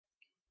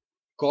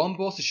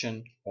Composition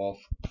of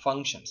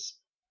functions.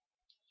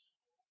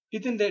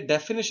 ഇതിന്റെ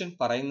definition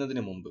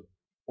പറയുന്നതിന് മുമ്പ്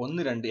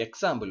ഒന്ന് രണ്ട്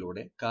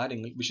എക്സാമ്പിളിലൂടെ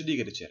കാര്യങ്ങൾ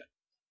വിശദീകരിച്ചു തരാം.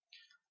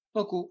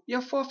 നോക്കൂ,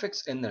 എഫ് ഓഫ്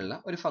എക്സ് എന്നുള്ള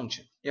ഒരു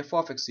function F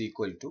of X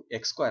equal to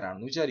X square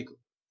ആണെന്ന് വിചാരിക്കും.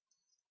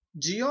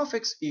 G of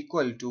X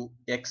equal to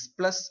X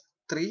plus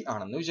 3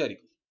 ആണെന്ന്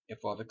വിചാരിക്കും.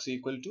 F of X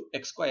equal to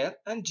X square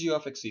and G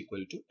of X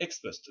equal to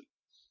X plus 3.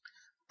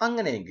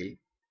 അങ്ങനെയെങ്കിൽ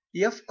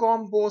F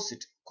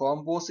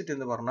composite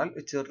എന്ന് പറഞ്ഞാൽ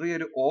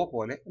ചെറിയൊരു ഓ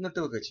പോലെ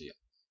എന്നിട്ട് വെക്കുക ചെയ്യാം.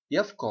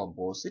 F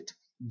composite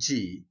G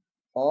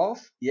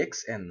of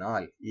X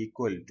എന്നാൽ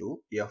equal to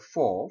F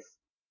of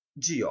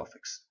G of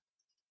X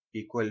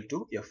equal to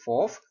F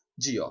of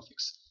G of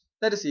X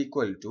that is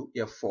equal to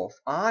F of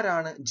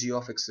ആരാണ് ജി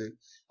ഓഫ് എക്സ്.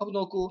 അപ്പൊ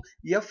നോക്കൂ,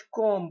 F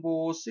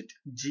composite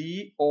G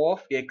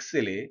of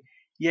XL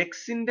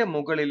എക്സിന്റെ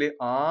മുകളിൽ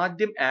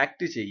ആദ്യം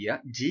act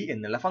ചെയ്യുക G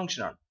എന്നുള്ള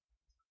function ആണ്.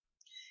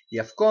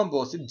 F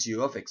composite G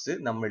of X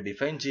നമ്മൾ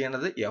ഡിഫൈൻ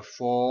ചെയ്യുന്നത് F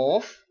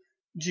of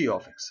G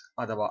of X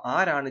അഥവാ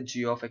ആരാണ്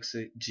G of X.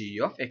 G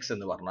of X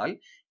എന്ന് പറഞ്ഞാൽ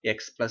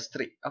എക്സ് പ്ലസ്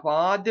 3. അപ്പൊ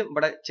ആദ്യം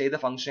ഇവിടെ ചെയ്ത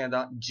ഫംഗ്ഷൻ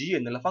ഏതാ? ജി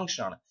എന്നുള്ള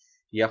ഫംഗ്ഷൻ ആണ്.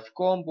 എഫ്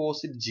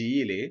കോമ്പോസിറ്റ്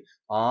ജിയില്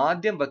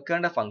ആദ്യം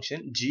വെക്കേണ്ട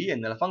ഫംഗ്ഷൻ ജി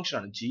എന്നുള്ള ഫംഗ്ഷൻ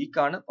ആണ്.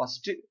 ജിക്കാണ്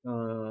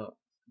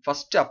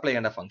ഫസ്റ്റ് അപ്ലൈ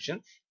ചെയ്യേണ്ട ഫംഗ്ഷൻ,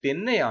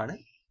 പിന്നെയാണ്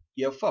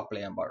എഫ് അപ്ലൈ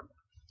ചെയ്യാൻ പാടുള്ളൂ.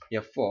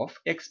 F of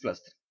X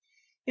plus 3.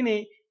 ഇനി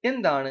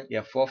എന്താണ്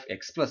എഫ് ഓഫ്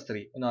എക്സ് പ്ലസ്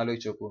 3 എന്ന്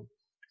ആലോചിച്ച് നോക്കൂ.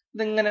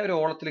 ഇതിങ്ങനെ ഒരു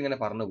ഓളത്തിൽ ഇങ്ങനെ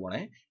പറഞ്ഞു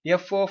പോണേ.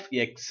 F of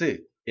X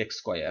X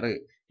square,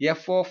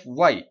 F of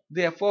Y ഇത്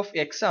എഫ് ഓഫ്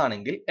എക്സ്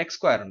ആണെങ്കിൽ എക്സ്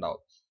സ്ക്വയർ ഉണ്ടാവും.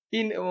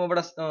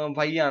 ഇവിടെ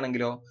വൈ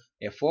ആണെങ്കിലോ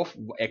എഫ് ഓഫ്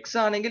എക്സ്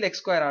ആണെങ്കിൽ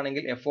എക്സ് സ്ക്വയർ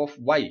ആണെങ്കിൽ F of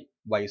Y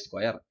Y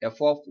square,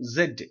 F of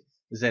Z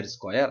Z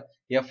square,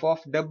 F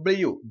of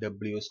W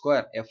W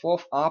square, F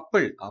of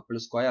apple apple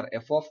square,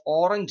 F of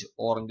orange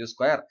orange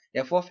square,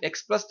 F of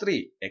X plus 3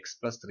 X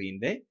plus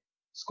 3ന്റെ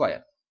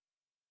square.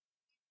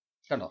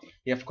 കണ്ടോ?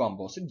 F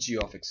composite G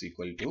of X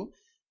equal to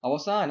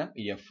അവസാനം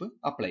F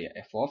apply ചെയ്യുക.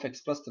 F of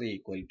X plus 3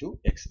 equal to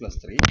X plus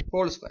 3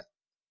 whole square.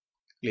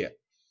 Clear?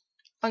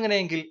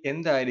 അങ്ങനെയെങ്കിൽ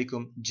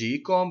എന്തായിരിക്കും G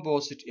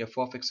composite F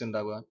of X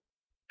ഉണ്ടാവുക?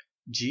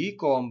 G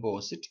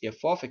composite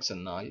F of X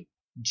എന്നാൽ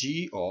G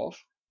of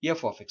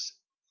F of X.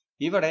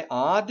 ഇവിടെ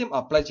ആദ്യം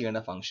apply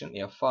ചെയ്യേണ്ട function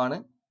F ആണ്,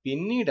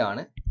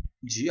 പിന്നീടാണ്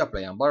ജി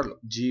അപ്ലൈ ചെയ്യാൻ പാടുള്ളൂ.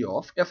 G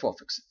of F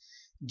of X.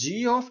 G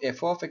of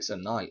F of X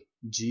എന്നാൽ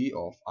ജി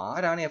ഓഫ്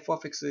ആരാണ് F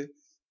of X?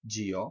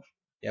 G of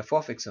F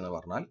of X എന്ന്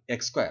പറഞ്ഞാൽ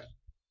എക്സ് സ്ക്വയർ.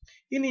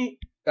 ഇനി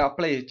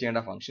അപ്ലൈ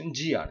ചെയ്യേണ്ട ഫംഗ്ഷൻ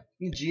ജി ആണ്.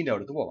 ഇനി ജിന്റെ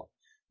അവിടേക്ക് പോവാം.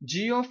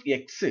 G of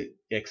X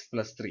X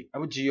plus 3.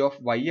 അപ്പൊ ജി ഓഫ്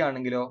വൈ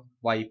ആണെങ്കിലോ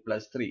Y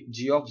plus 3,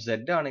 G of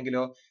Z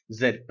ആണെങ്കിലോ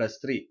Z plus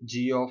 3,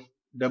 G of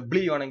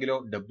W ആണെങ്കിലോ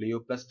W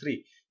plus 3,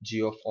 G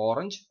of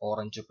orange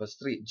orange plus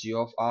 3, G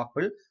of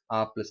apple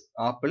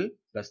apple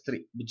plus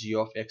 3, G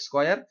of X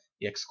square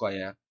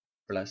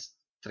plus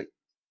 3.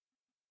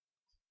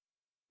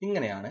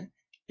 ഇങ്ങനെയാണ്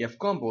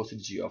F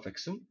composite G of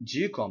എക്സും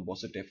G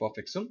composite F of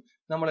എക്സും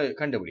നമ്മൾ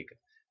കണ്ടുപിടിക്കുക.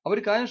 അപ്പൊ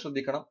ഒരു കാര്യം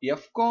ശ്രദ്ധിക്കണം,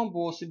 F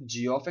composite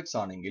G of X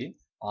ആണെങ്കിൽ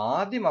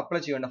ആദ്യം അപ്ലൈ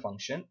ചെയ്യേണ്ട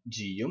ഫംഗ്ഷൻ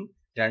ജിയും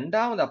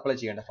രണ്ടാമത് അപ്ലൈ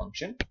ചെയ്യേണ്ട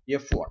ഫംഗ്ഷൻ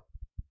എഫും ആണ്.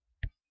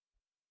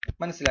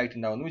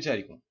 മനസ്സിലായിട്ടുണ്ടാവുമെന്ന്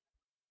വിചാരിക്കുന്നു.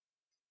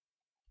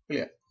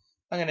 ക്ലിയർ?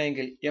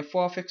 അങ്ങനെയെങ്കിൽ F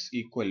of X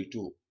equal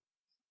to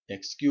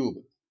X cube,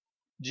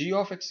 G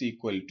of X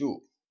equal to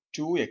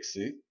 2x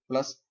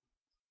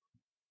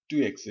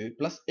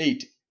plus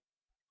 8.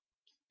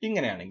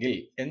 ഇങ്ങനെയാണെങ്കിൽ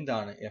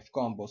എന്താണ് F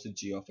composite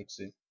G of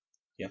X?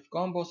 F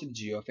composite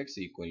G of X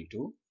equal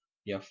to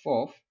F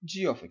of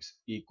G of X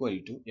equal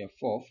to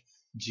F of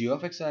G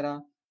of X ആരാ?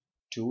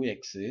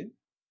 2x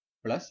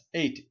plus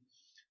 8.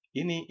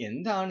 ഇനി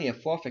എന്താണ്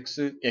F of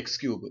X? X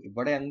cube.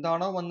 ഇവിടെ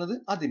എന്താണോ വന്നത്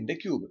അതിന്റെ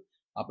cube.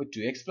 അപ്പൊ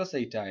 2x plus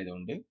 8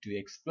 ആയതുകൊണ്ട്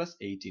 2x plus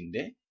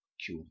 8ന്റെ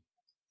cube.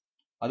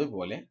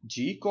 അതുപോലെ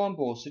G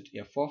composite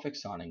F of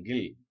X ആണെങ്കിൽ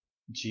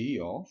G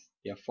of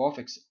F of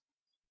X.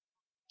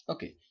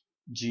 Okay,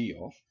 G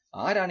of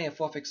ആരാണ്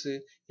F of X?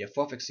 F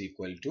of X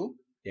equal to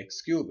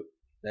X cube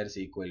that is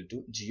equal to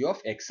G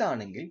of X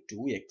ആണെങ്കിൽ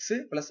 2x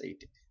plus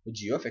 8.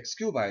 G of X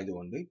cube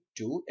ആയതുകൊണ്ട്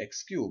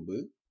 2x cube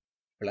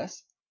plus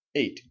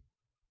 8.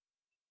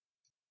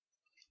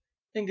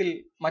 എങ്കിൽ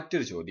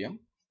മറ്റൊരു ചോദ്യം,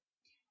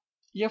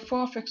 F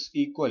of X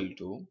equal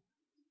to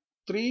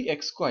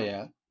 3x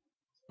square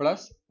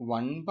plus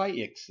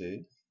 1/x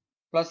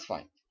plus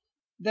 5.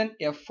 Then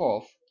F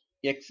of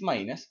X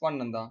minus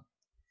 1 എന്താ?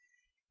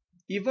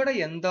 ഇവിടെ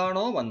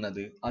എന്താണോ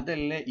വന്നത്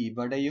അതല്ലേ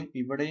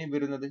ഇവിടെയും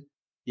വരുന്നത്.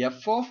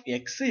 എഫ് ഓഫ്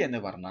എക്സ് എന്ന്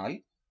പറഞ്ഞാൽ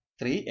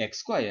 3x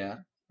square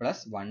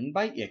plus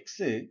 1/x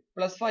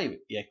plus 5.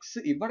 X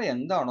ഇവിടെ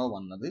എന്താണോ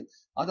വന്നത്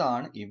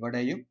അതാണ്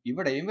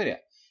ഇവിടെയും വരിക.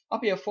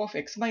 അപ്പൊ എഫ് ഓഫ്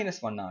എക്സ് മൈനസ്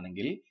 1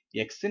 ആണെങ്കിൽ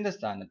എക്സിന്റെ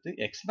സ്ഥാനത്ത്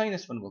എക്സ്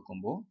മൈനസ് 1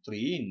 വെക്കുമ്പോൾ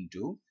 3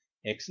 into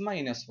X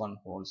minus 1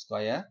 whole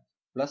square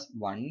plus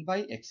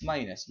 1/x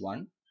minus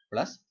 1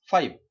 plus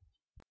 5.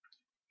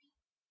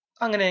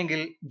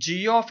 അങ്ങനെയെങ്കിൽ G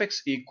of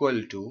X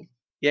equal to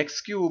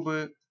X cube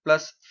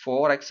plus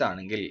 4x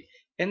ആണെങ്കിൽ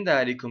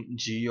എന്തായിരിക്കും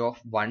ജി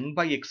ഓഫ്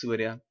 1/x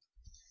വരിക?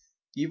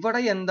 ഇവിടെ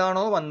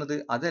എന്താണോ വന്നത്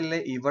അതല്ലേ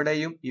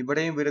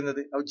ഇവിടെയും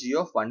വരുന്നത്. അപ്പോൾ ജി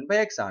ഓഫ്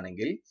 1/x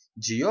ആണെങ്കിൽ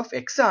ജി ഓഫ്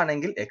എക്സ്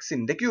ആണെങ്കിൽ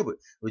എക്സിന്റെ ക്യൂബ്.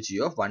 ജി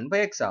ഓഫ്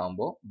 1/x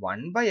ആവുമ്പോൾ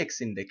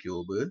 1/x ന്റെ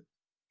ക്യൂബ്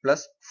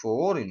പ്ലസ്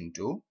 4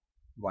 ഇൻറ്റു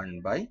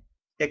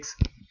 1/x.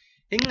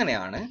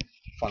 ഇങ്ങനെയാണ്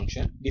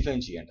ഫംഗ്ഷൻ ഡിഫൈൻ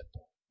ചെയ്യേണ്ടത്.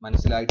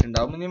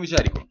 മനസ്സിലായിട്ടുണ്ടാവുമെന്ന് ഞാൻ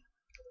വിചാരിക്കുന്നു.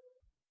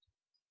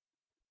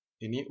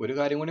 ഇനി ഒരു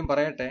കാര്യം കൂടി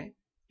പറയട്ടെ.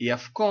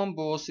 എഫ്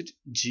കോമ്പോസിറ്റ്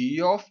ജി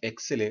ഓഫ്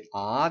എക്സിൽ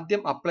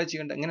ആദ്യം അപ്ലൈ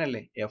ചെയ്യേണ്ട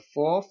എങ്ങനെയല്ലേ, F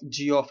of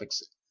G of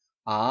X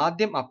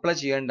ആദ്യം അപ്ലൈ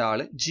ചെയ്യേണ്ട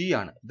ആള് ജി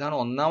ആണ്. ഇതാണ്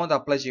ഒന്നാമത്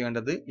അപ്ലൈ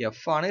ചെയ്യേണ്ടത്,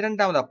 എഫ് ആണ്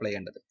രണ്ടാമത് അപ്ലൈ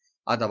ചെയ്യേണ്ടത്.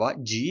 അഥവാ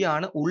ജി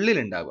ആണ് ഉള്ളിൽ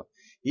ഉണ്ടാവുക.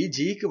 ഈ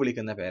ജിക്ക്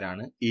വിളിക്കുന്ന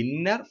പേരാണ്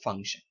ഇന്നർ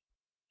ഫംഗ്ഷൻ.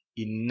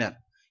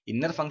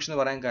 ഇന്നർ ഫംഗ്ഷൻ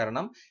എന്ന് പറയാൻ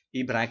കാരണം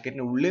ഈ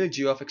ബ്രാക്കറ്റിന് ഉള്ളിൽ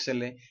ജി ഓഫ് എക്സ്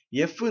അല്ലേ.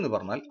 എഫ് എന്ന്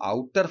പറഞ്ഞാൽ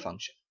outer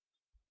function.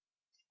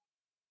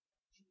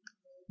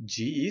 G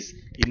is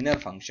inner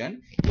function,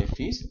 F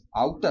is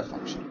outer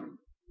function.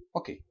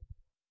 Okay.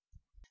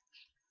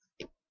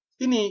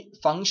 ഇനി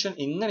ഫംഗ്ഷൻ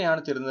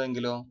ഇങ്ങനെയാണ്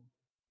തരുന്നതെങ്കിലോ,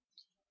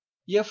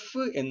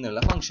 എഫ്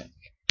എന്നുള്ള ഫംഗ്ഷൻ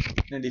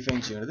ഡിഫൈൻ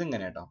ചെയ്യുന്നത്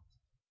ഇങ്ങനെ കേട്ടോ.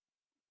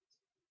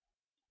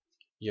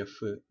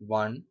 എഫ്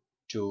 1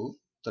 2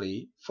 3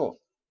 4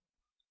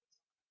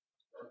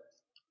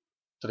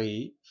 3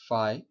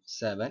 5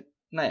 7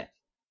 9.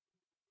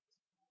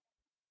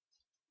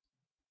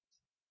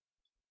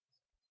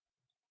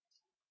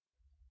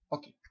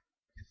 ഓക്കെ,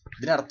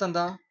 ഇതിനർത്ഥം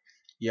എന്താ?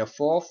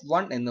 എഫ് ഓഫ്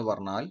 1 എന്ന്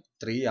പറഞ്ഞാൽ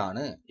 3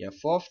 ആണ്,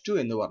 എഫ് ഓഫ് 2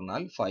 എന്ന്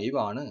പറഞ്ഞാൽ 5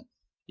 ആണ്,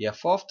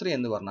 എഫ് ഓഫ് 3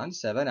 എന്ന് പറഞ്ഞാൽ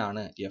 7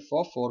 ആണ്, F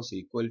of 4 is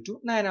equal to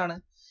 9 ആണ്.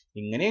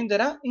 ഇങ്ങനെയും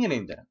തരാം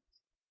ഇങ്ങനെയും തരാം.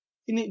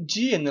 ഇനി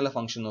ജി എന്നുള്ള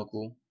ഫംഗ്ഷൻ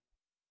നോക്കൂ.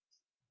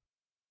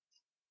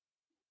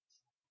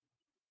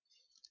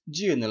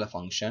 ജി എന്നുള്ള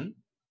function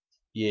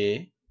A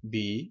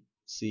B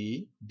C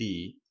D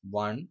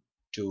 1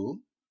 2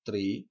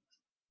 3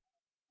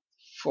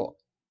 4.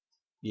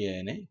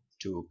 എനെ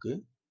 2ക്ക്.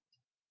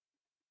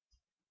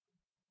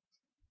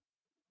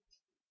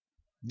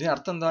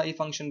 ഇതിനർത്ഥം എന്താ? ഈ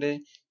ഫംഗ്ഷന്റെ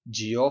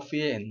ജി ഓഫ്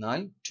എ എന്നാൽ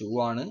 2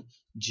 ആണ്,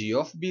 G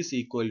of B is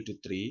equal to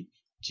 3,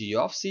 G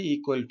of C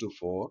equal to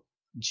 4,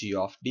 G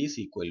of D is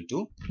equal to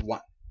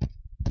 1.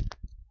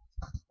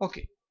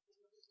 Okay,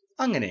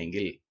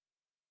 അങ്ങനെയെങ്കിൽ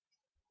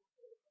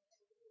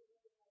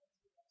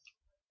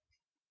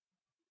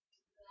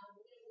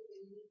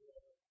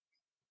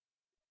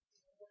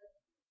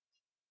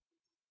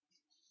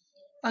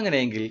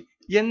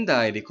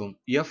എന്തായിരിക്കും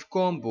എഫ്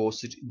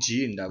കോമ്പോസിറ്റ് ജി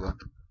ഉണ്ടാവുക?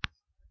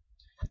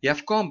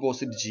 എഫ്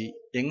കോമ്പോസിറ്റ് ജി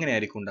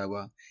എങ്ങനെയായിരിക്കും ഉണ്ടാവുക?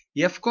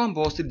 എഫ്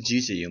കോമ്പോസിറ്റ് ജി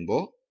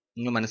ചെയ്യുമ്പോൾ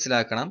നിങ്ങൾ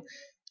മനസ്സിലാക്കണം,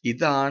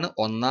 ഇതാണ്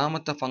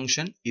ഒന്നാമത്തെ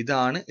ഫംഗ്ഷൻ,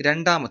 ഇതാണ്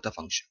രണ്ടാമത്തെ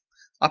ഫംഗ്ഷൻ.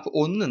 അപ്പൊ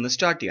ഒന്നിൽ നിന്ന്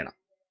സ്റ്റാർട്ട് ചെയ്യണം.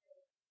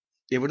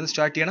 എവിടുന്ന്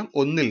സ്റ്റാർട്ട് ചെയ്യണം?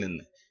 ഒന്നിൽ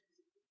നിന്ന്.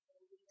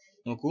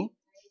 നോക്കൂ,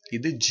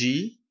 ഇത് ജി,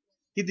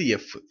 ഇത്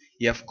എഫ്.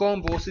 എഫ്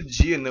കോമ്പോസിറ്റ്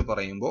ജി എന്ന്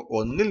പറയുമ്പോൾ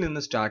ഒന്നിൽ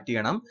നിന്ന് സ്റ്റാർട്ട്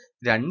ചെയ്യണം,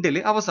 രണ്ടിൽ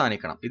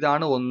അവസാനിക്കണം.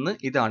 ഇതാണ് 1,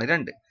 ഇതാണ്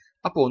 2.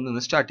 അപ്പൊ ഒന്നിൽ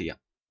നിന്ന് സ്റ്റാർട്ട് ചെയ്യാം.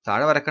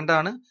 താഴെ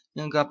വരക്കേണ്ടതാണ്,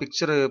 നിങ്ങൾക്ക് ആ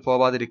പിക്ചർ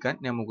പോവാതിരിക്കാൻ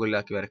ഞാൻ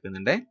മുകളിലാക്കി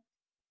വരക്കുന്നുണ്ട്.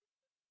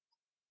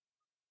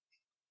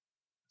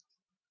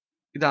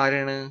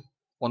 ഇതാരാണ്?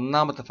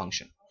 ഒന്നാമത്തെ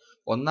ഫംഗ്ഷൻ.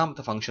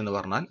 ഒന്നാമത്തെ ഫംഗ്ഷൻ എന്ന്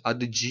പറഞ്ഞാൽ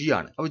അത് ജി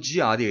ആണ്. അപ്പൊ ജി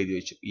ആദ്യം എഴുതി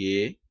വെച്ചു. എ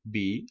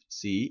ബി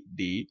സി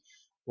ഡി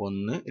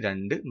 1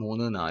 2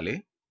 3 4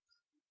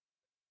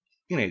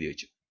 ഇങ്ങനെ എഴുതി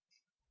വെച്ചു.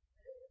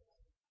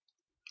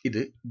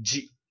 ഇത്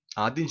ജി.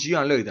 ആദ്യം ജി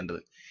ആണല്ലോ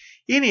എഴുതേണ്ടത്.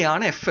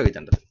 ഇനിയാണ് എഫ്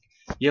എഴുതേണ്ടത്.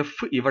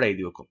 എഫ് ഇവിടെ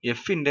എഴുതി വെക്കും.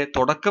 എഫിന്റെ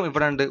തുടക്കം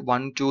ഇവിടെ ഉണ്ട്,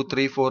 1 2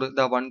 3 4.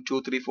 ഇതാ 1 2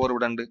 3 4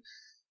 ഇവിടെ ഉണ്ട്.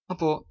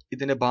 അപ്പോ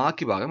ഇതിന്റെ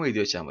ബാക്കി ഭാഗം എഴുതി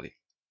വെച്ചാൽ മതി.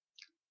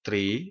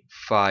 3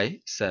 5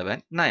 7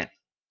 9.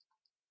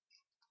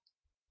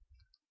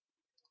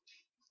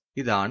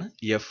 ഇതാണ്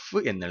എഫ്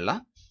എന്നുള്ള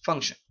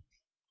ഫംഗ്ഷൻ.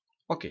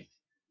 ഓക്കെ,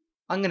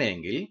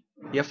 അങ്ങനെയെങ്കിൽ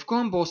എഫ്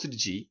കോമ്പോസിറ്റ്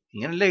ജി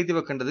ഇങ്ങനെയല്ല എഴുതി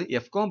വെക്കേണ്ടത്.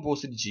 എഫ്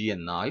കോമ്പോസിറ്റ് ജി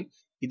എന്നാൽ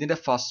ഇതിന്റെ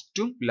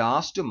ഫസ്റ്റും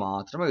ലാസ്റ്റും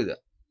മാത്രം എഴുതുക.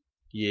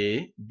 A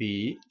B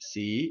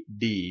C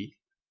D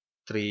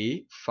 3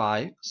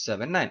 5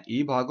 7 9. ഈ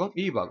ഭാഗം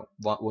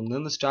 1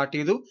 നിന്ന് സ്റ്റാർട്ട്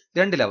ചെയ്തു,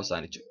 2ൽ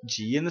അവസാനിച്ചു.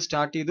 ജി എന്ന്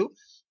സ്റ്റാർട്ട് ചെയ്തു,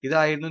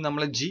 ഇതായിരുന്നു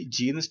നമ്മളെ ജി.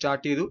 ജി എന്ന്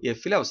സ്റ്റാർട്ട് ചെയ്തു,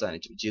 എഫിൽ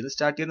അവസാനിച്ചു. ജി എന്ന്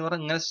സ്റ്റാർട്ട് ചെയ്യുന്ന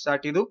പറഞ്ഞാൽ ഇങ്ങനെ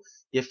സ്റ്റാർട്ട് ചെയ്തു,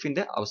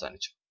 എഫിന്റെ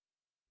അവസാനിച്ചു.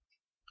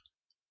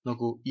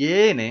 നോക്കൂ,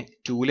 എനെ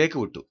 2ലേക്ക്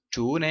വിട്ടു,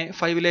 2നെ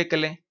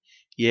 5ലേക്കല്ലേ.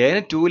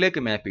 എനെ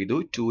 2ലേക്ക് മാപ്പ് ചെയ്തു,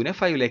 2നെ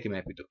 5ലേക്ക്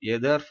മാപ്പ് ചെയ്തു.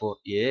 therefore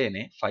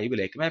എനെ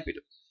 5ലേക്ക് മാപ്പ്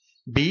ചെയ്തു.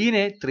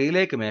 ബിനെ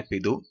 3ലേക്ക് മാപ്പ്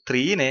ചെയ്തു,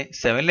 3നെ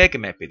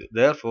 7ലേക്ക് മാപ്പ് ചെയ്തു.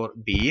 therefore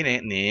ബിനെ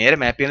നേരെ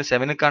മാപ്പ് ചെയ്യുന്നത്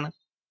 7ലേക്കാണ്.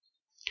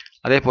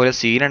 അതേപോലെ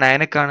സിനെ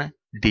 9ലേക്കാണ്,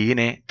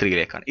 ഡിനെ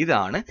 3ലേക്കാണ്.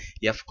 ഇതാണ്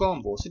എഫ്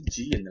കോമ്പോസിറ്റ്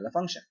ജി എന്നുള്ള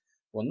ഫംഗ്ഷൻ.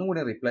 ഒന്നും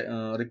കൂടി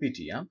റിപ്പീറ്റ്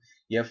ചെയ്യാം.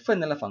 എഫ്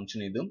എന്നുള്ള ഫംഗ്ഷൻ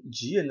ഇതും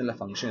ജി എന്നുള്ള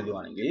ഫംഗ്ഷൻ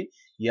ഇതുമാണെങ്കിൽ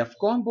എഫ്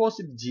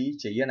കോമ്പോസിറ്റ് ജി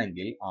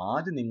ചെയ്യണമെങ്കിൽ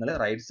ആദ്യം നിങ്ങൾ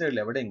റൈറ്റ് സൈഡിൽ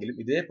എവിടെയെങ്കിലും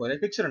ഇതേപോലെ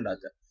പിക്ചർ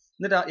ഉണ്ടാക്കുക.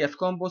 എന്നിട്ട് ആ എഫ്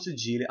കോമ്പോസിറ്റ്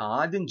ജിയിൽ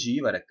ആദ്യം ജി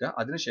വരക്കുക,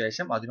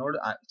 അതിനുശേഷം അതിനോട്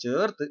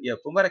ചേർത്ത്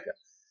എഫും വരക്കുക.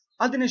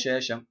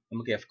 അതിനുശേഷം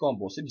നമുക്ക് എഫ്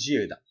കോമ്പോസിറ്റ് ജി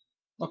എഴുതാം.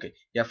 ഓക്കെ,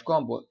 എഫ്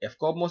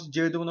കോമ്പോസിറ്റ്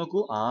ജി എഴുതുമ്പോൾ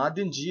നോക്കൂ,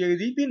 ആദ്യം ജി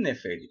എഴുതി പിന്നെ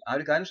എഫ് എഴുതി. ആ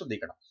ഒരു കാര്യം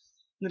ശ്രദ്ധിക്കണം.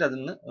 എന്നിട്ട്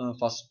അതിന്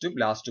ഫസ്റ്റും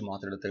ലാസ്റ്റും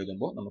മാത്രം എടുത്ത്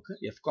എഴുതുമ്പോൾ നമുക്ക്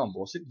എഫ്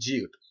കോമ്പോസിറ്റ് ജി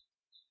കിട്ടും.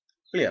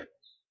 ക്ലിയർ?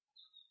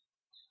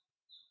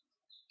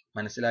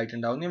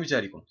 മനസ്സിലായിട്ടുണ്ടാവും ഞാൻ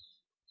വിചാരിക്കുന്നു.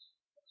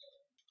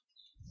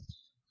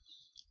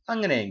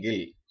 അങ്ങനെയെങ്കിൽ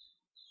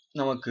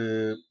നമുക്ക്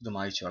ഇത്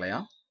മായ്ച്ചു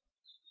കളയാം.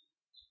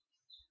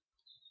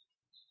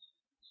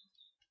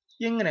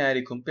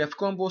 എങ്ങനെയായിരിക്കും? എഫ്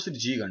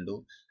കോമ്പോസിറ്റ് ജി കണ്ടു.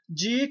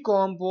 ജി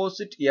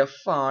കോമ്പോസിറ്റ്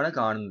എഫ് ആണ്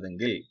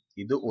കാണുന്നതെങ്കിൽ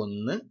ഇത്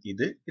 1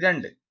 ഇത്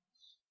 2.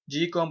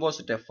 G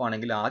composite F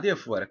ആണെങ്കിൽ ആദ്യം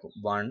F വരക്കും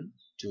 1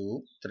 2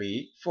 3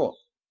 4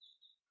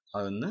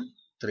 അതൊന്ന്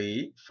 3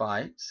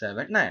 5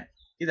 7 9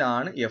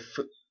 ഇതാണ് F.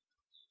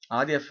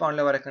 ആദ്യം F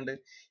ആണല്ലോ വരക്കണ്ടേ.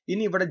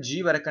 ഇനി ഇവിടെ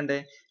G വരക്കണ്ടേ.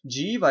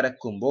 G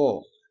വരക്കുമ്പോ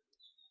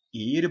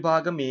ഈ ഒരു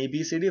ഭാഗം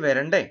ABCD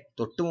വരണ്ടേ.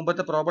 തൊട്ട്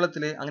മുമ്പത്തെ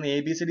പ്രോബ്ലത്തിൽ അങ്ങനെ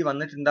ABCD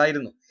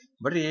വന്നിട്ടുണ്ടായിരുന്നു.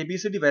 ഇവിടെ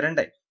ABCD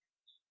വരണ്ടേ.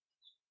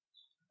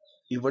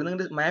 ഇവിടെ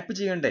നിങ്ങൾ മാപ്പ്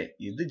ചെയ്യണ്ടേ.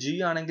 ഇത് G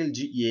ആണെങ്കിൽ G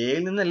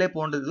എയിൽ നിന്നല്ലേ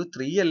പോകേണ്ടത്. ഇത്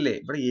 3 അല്ലേ.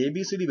 ഇവിടെ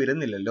ABCD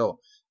വരുന്നില്ലല്ലോ.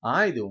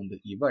 ആയതുകൊണ്ട്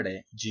ഇവിടെ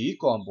G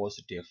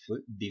composite F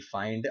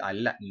ഡിഫൈൻഡ്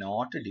അല്ല,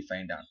 നോട്ട്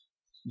ഡിഫൈൻഡ് ആണ്.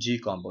 G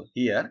composite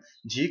here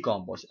G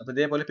composite. അപ്പോൾ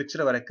ഇതേപോലെ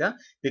പിക്ചർ വരക്കുക.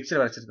 പിക്ചർ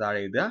വരച്ചിട്ട് താഴെ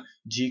എഴുതുക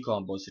G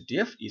composite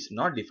F is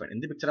not defined.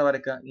 എന്ത് പിക്ചർ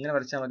വരക്കുക. ഇങ്ങനെ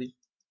വരച്ചാൽ മതി.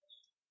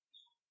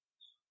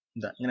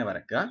 ഇതാ ഇങ്ങനെ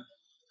വരക്കുക.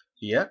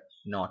 Here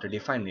not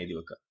defined എഴുതി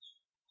വെക്കുക.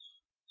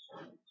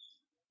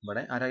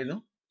 ഇവിടെ ആരായിരുന്നു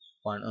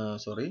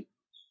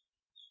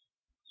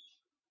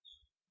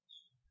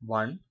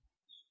 1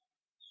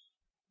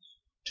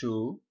 2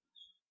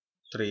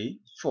 3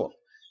 4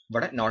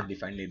 ഇവിടെ not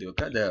defined എഴുതി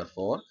വെക്കുക.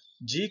 Therefore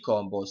G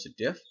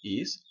composite F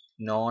is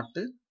not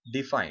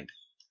defined.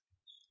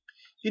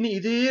 ഇനി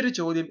ഇതേ ഒരു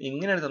ചോദ്യം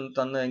ഇങ്ങനെയാണ്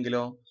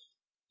തന്നതെങ്കിലോ.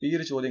 ഈ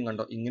ഒരു ചോദ്യം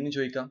കണ്ടോ, ഇങ്ങനെ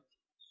ചോദിക്കാം.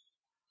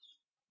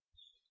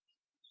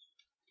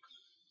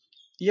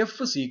 F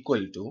is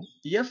equal to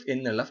F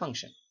എന്നുള്ള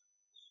function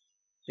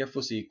F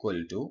is equal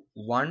to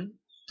 1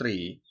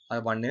 3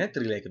 അത് 1നെ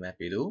 3ലേക്ക്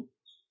മാപ്പ് ചെയ്തു,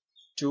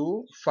 2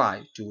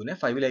 5 2നെ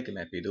 5ലേക്ക്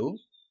മാപ്പ് ചെയ്തു,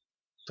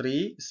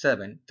 3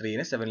 7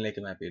 3നെ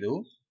 7ലേക്ക് മാപ്പ് ചെയ്തു,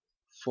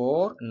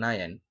 4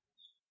 9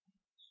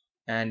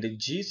 and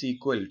G is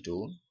equal to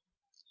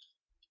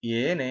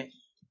Aനെ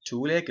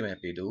 2ലേക്ക്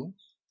മാപ്പ് ചെയ്തു,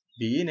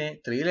 Bനെ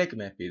 3ലേക്ക്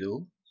മാപ്പ് ചെയ്തു,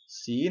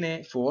 Cനെ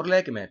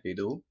 4ലേക്ക് മാപ്പ്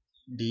ചെയ്തു,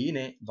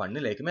 Dനെ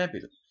 1ലേക്ക് മാപ്പ്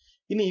ചെയ്തു.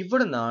 ഇനി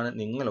ഇവിടെ നിന്നാണ്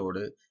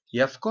നിങ്ങളോട്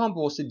F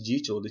composite G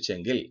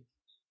ചോദിച്ചെങ്കിൽ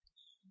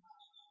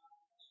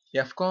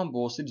F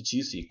composite G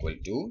is equal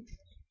to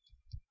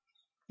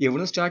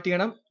എവിടുന്ന് സ്റ്റാർട്ട്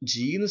ചെയ്യണം.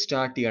 Gന്ന്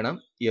സ്റ്റാർട്ട് ചെയ്യണം,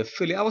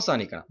 Fൽ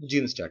അവസാനിക്കണം.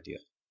 Gന്ന് സ്റ്റാർട്ട്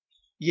ചെയ്യാം.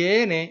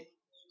 Aനെ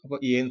അപ്പോൾ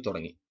Aന്ന്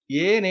തുടങ്ങി,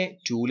 Aനെ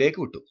 2ലേക്ക്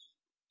വിട്ടു.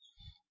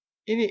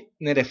 ഇനി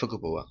നേരെ Fക്ക്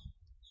പോവാം.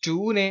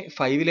 2നെ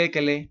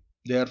 5ലേക്കല്ലേ.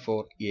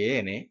 therefore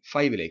Aനെ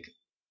 5ലേക്ക്.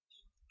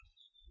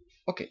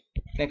 ഓക്കെ,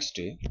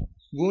 നെക്സ്റ്റ്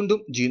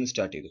വീണ്ടും Gന്ന്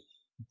സ്റ്റാർട്ട് ചെയ്തു,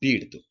 B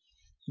എടുത്തു,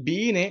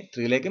 Bനെ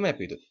 3ലേക്ക്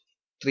മാപ്പ് ചെയ്തു,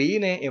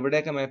 3നെ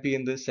എവിടേക്ക് മാപ്പ്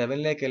ചെയ്യുന്നത്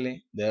 7ലേക്കല്ലേ.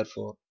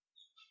 therefore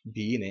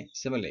Bനെ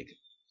 7ലേക്ക്.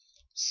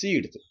 C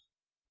എടുത്തു,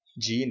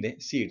 Gന്റെ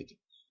C എടുത്തു,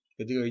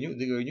 ഇത് കഴിഞ്ഞു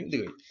ഇത് കഴിഞ്ഞു ഇത്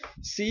കഴിഞ്ഞു.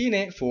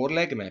 Cനെ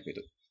 4ലേക്ക് മാപ്പ്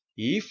ചെയ്തു,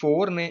 ഈ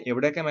 4നെ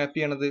എവിടേക്കാ മാപ്പ്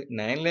ചെയ്യണത്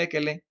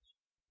 9ലേക്കല്ലേ.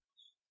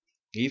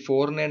 ഈ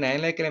 4നെ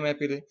 9ലേക്കല്ലേ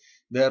മാപ്പ് ചെയ്ത്.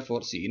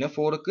 therefore Cനെ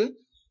 4ക്ക്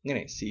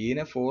ഇങ്ങനെ,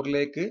 Cനെ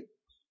 4ലേക്ക്,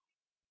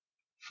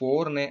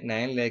 4നെ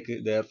 9ലേക്ക്,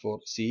 therefore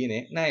Cനെ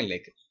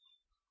 9ലേക്ക്.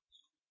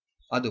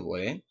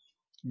 അതുപോലെ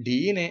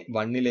Dനെ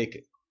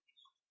 1ലേക്ക്,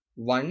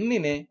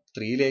 1നെ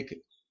 3ലേക്ക്,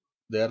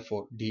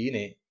 therefore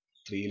Dനെ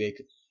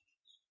 3ലേക്ക്,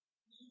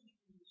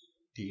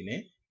 Dനെ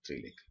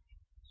 3ലേക്ക്.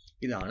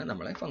 ഇതാണ്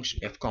നമ്മളെ ഫംഗ്ഷൻ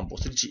F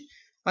composite G.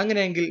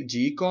 അങ്ങനെയെങ്കിൽ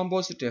G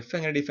composite F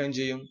എങ്ങനെ ഡിഫൈൻ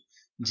ചെയ്യും.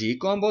 G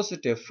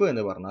composite F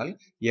എന്ന് പറഞ്ഞാൽ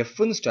F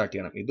എന്ന് സ്റ്റാർട്ട്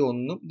ചെയ്യണം. ഇത്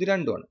 1ഉം ഇത്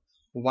 2ഉമാണ്.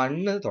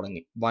 1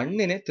 തുടങ്ങി,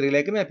 1നെ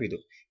 3ലേക്ക് മാപ്പ് ചെയ്തു.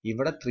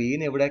 ഇവിടെ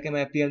 3നെ എവിടേക്ക്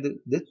മാപ്പ് ചെയ്യണത്.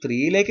 ഇത്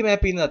 3ലേക്ക്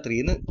മാപ്പ് ചെയ്യുന്നതാ.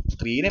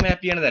 3നെ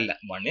മാപ്പ് ചെയ്യണതല്ല.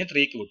 1നെ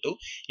 3ക്ക് വിട്ടു.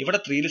 ഇവിടെ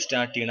 3ൽ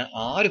സ്റ്റാർട്ട് ചെയ്യണ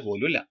ആര്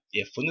പോലും ഇല്ല.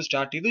 F എന്ന്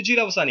സ്റ്റാർട്ട് ചെയ്തു,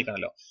 Gയിൽ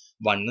അവസാനിക്കണല്ലോ.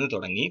 1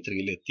 തുടങ്ങി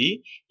 3ലെത്തി,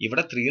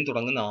 ഇവിടെ 3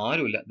 തുടങ്ങുന്ന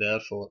ആരുമില്ല.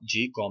 therefore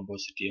G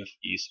composite F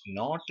is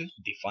not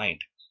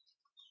defined.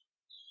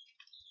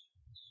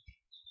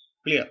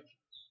 Clear?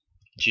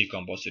 G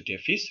composite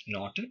F is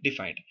not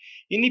defined.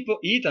 ഇനിയിപ്പോ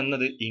ഈ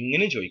തന്നത്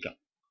ഇങ്ങനെ ചോദിക്കാം.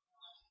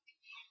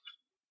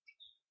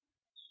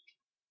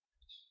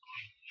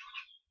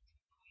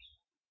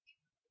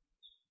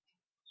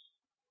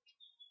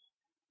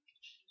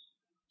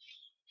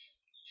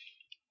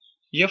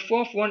 F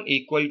of 1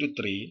 equal to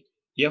 3,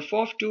 F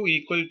of 2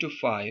 equal to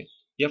 5,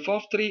 F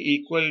of 3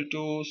 equal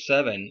to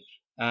 7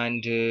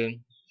 and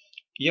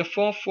F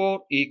of 4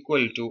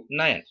 equal to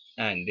 9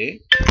 and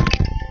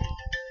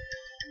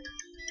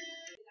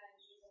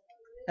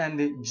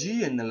G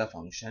എന്നുള്ള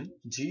function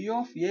G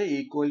of A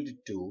equal to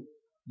 2,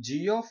 G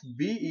of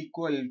B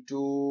equal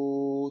to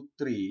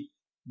 3,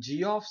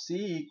 G of C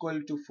equal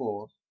to 4,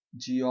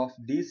 G of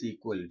D is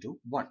equal to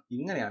 1.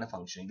 ഇങ്ങനെയാണ്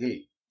ഫംഗ്ഷനെങ്കിൽ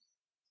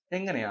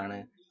എങ്ങനെയാണ്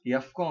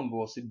F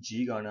composite G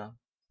കാണുക.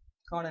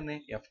 കാണുന്നേ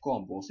F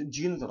composite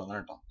G എന്ന്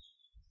തുടങ്ങണം കേട്ടോ.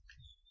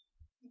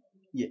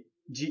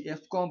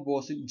 F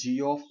composite G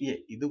of A,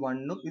 ഇത്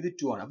 1ഉം ഇത്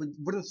 2 ആണ്. അപ്പൊ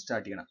ഇവിടുന്ന്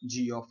സ്റ്റാർട്ട് ചെയ്യണം.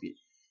 G of A,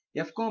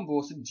 F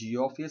composite G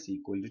of A is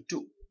equal to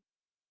 2.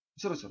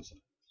 Sorry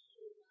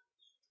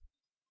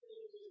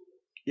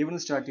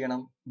ഇവിടുന്ന് സ്റ്റാർട്ട്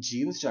ചെയ്യണം,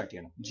 Gന്ന് സ്റ്റാർട്ട്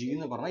ചെയ്യണം. G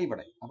എന്ന് പറഞ്ഞാൽ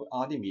ഇവിടെ. അപ്പൊ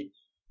ആദ്യം A,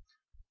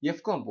 F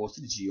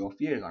composite G of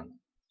A കാണണം.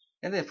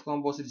 എന്താ F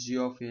composite G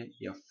of A?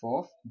 F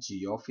of G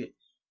of A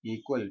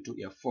equal to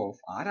F of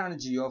ആരാണ്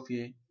G of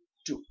A?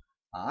 2.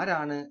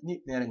 ആരാണ്, ഇനി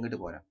നേരെ ഇങ്ങോട്ട്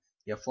പോരാം,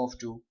 F of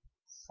 2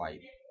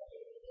 5.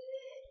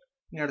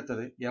 ഇനി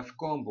അടുത്തത് F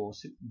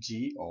composite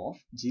G of,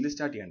 Gയിൽ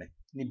start ചെയ്യണ്ടേ,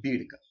 ഇനി B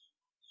എടുക്കാം.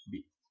 B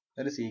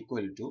that is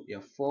equal to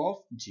F of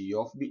G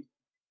of B,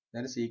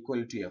 that is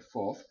equal to F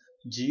of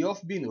G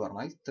of B എന്ന്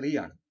പറഞ്ഞാൽ 3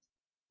 ആണ്.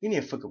 ഇനി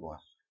എഫ്ക്ക്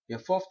പോവാം.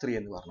 എഫ് ഓഫ് 3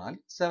 എന്ന് പറഞ്ഞാൽ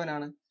 7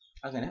 ആണ്.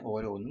 അങ്ങനെ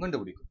ഓരോന്നും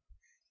കണ്ടുപിടിക്കും.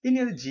 ഇനി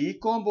അത് ജി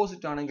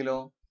കോമ്പോസിറ്റ് ആണെങ്കിലോ,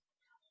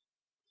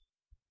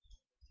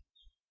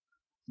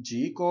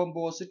 ജി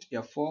കോമ്പോസിറ്റ്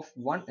എഫ് ഓഫ്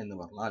 1 എന്ന്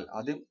പറഞ്ഞാൽ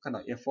ആദ്യം കണ്ടോ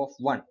എഫ് ഓഫ്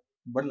 1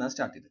 ഇവിടെ നിന്നാണ്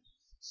സ്റ്റാർട്ട് ചെയ്തത്.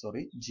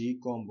 Sorry, G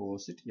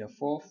composite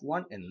F of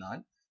 1 എന്നാൽ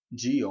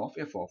G of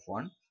F of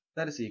 1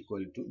 that is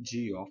equal to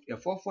G of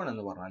F of 1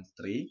 എന്ന് പറഞ്ഞാൽ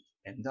 3.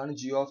 എന്താണ്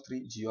ജി ഓഫ് 3?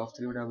 ജി ഓഫ്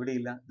 3 ഇവിടെ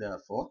എവിടെയില്ല,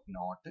 therefore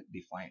not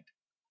defined.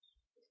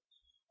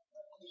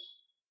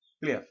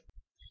 ക്ലിയർ?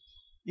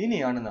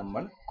 ഇനിയാണ്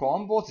നമ്മൾ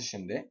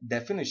കോമ്പോസിഷന്റെ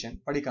ഡെഫിനിഷൻ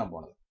പഠിക്കാൻ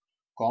പോണത്.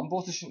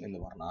 കോമ്പോസിഷൻ എന്ന്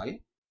പറഞ്ഞാൽ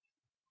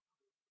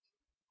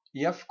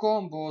F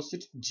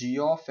composite G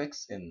of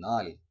X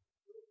എന്നാൽ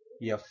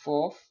F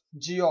of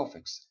G of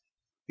X.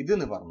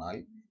 ഇതെന്ന് പറഞ്ഞാൽ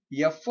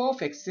എഫ്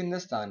ഓഫ് എക്സിന്റെ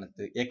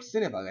സ്ഥാനത്ത്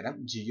എക്സിന് പകരം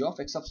ജി ഓഫ്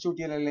എക്സ് സബ്സ്റ്റിറ്റ്യൂട്ട്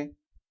ചെയ്യലല്ലേ.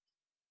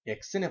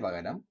 എക്സിന്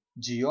പകരം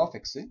ജി ഓഫ്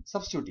എക്സ്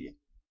സബ്സ്റ്റിറ്റ്യൂട്ട് ചെയ്യാം.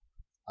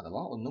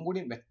 അഥവാ ഒന്നും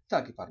കൂടി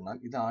വ്യക്തമാക്കി പറഞ്ഞാൽ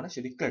ഇതാണ്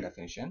ശരിക്കുള്ള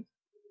definition.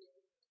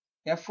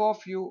 F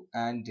of you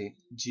and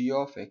G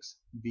of X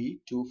B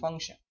to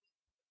function.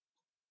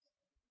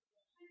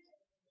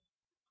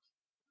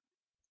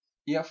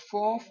 F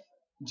of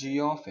G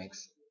of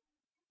X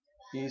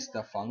is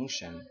the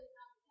function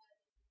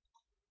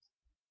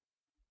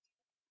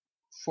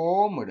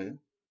formed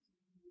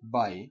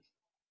by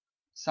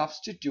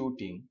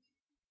substituting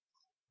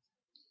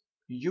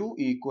u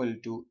equal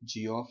to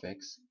g of x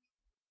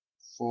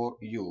for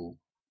u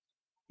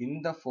in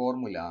the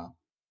formula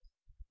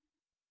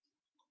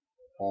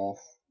of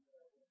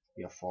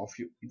f of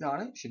u.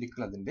 ഇതാണ്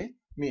ശരിക്കും അതിന്റെ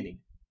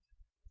meaning.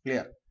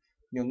 Clear?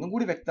 ഇനി ഒന്നും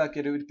കൂടി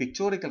വ്യക്തമാക്കിയ ഒരു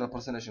pictorial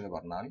representation എന്ന്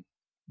പറഞ്ഞാൽ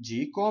ജി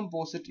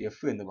കോമ്പോസിറ്റ്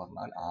എഫ് എന്ന്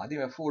പറഞ്ഞാൽ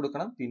ആദ്യം എഫ്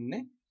കൊടുക്കണം, പിന്നെ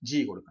ജി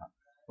കൊടുക്കണം.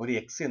 ഒരു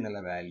എക്സ് എന്നുള്ള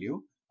വാല്യൂ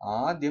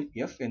ആദ്യം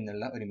എഫ്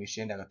എന്നുള്ള ഒരു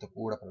മെഷീന്റെ അകത്ത്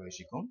കൂടെ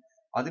പ്രവേശിക്കും.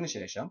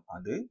 അതിനുശേഷം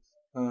അത്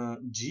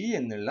ജി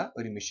എന്നുള്ള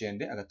ഒരു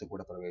മെഷീന്റെ അകത്ത്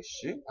കൂടെ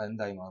പ്രവേശിച്ച്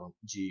അതെന്തായി മാറും,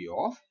 G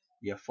of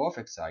F of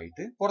X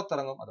ആയിട്ട്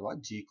പുറത്തിറങ്ങും. അഥവാ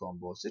G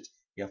composite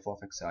F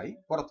of X ആയി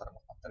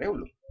പുറത്തിറങ്ങും. അത്രേ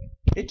ഉള്ളൂ.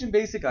 ഏറ്റവും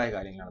ബേസിക് ആയ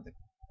കാര്യങ്ങളാണത്.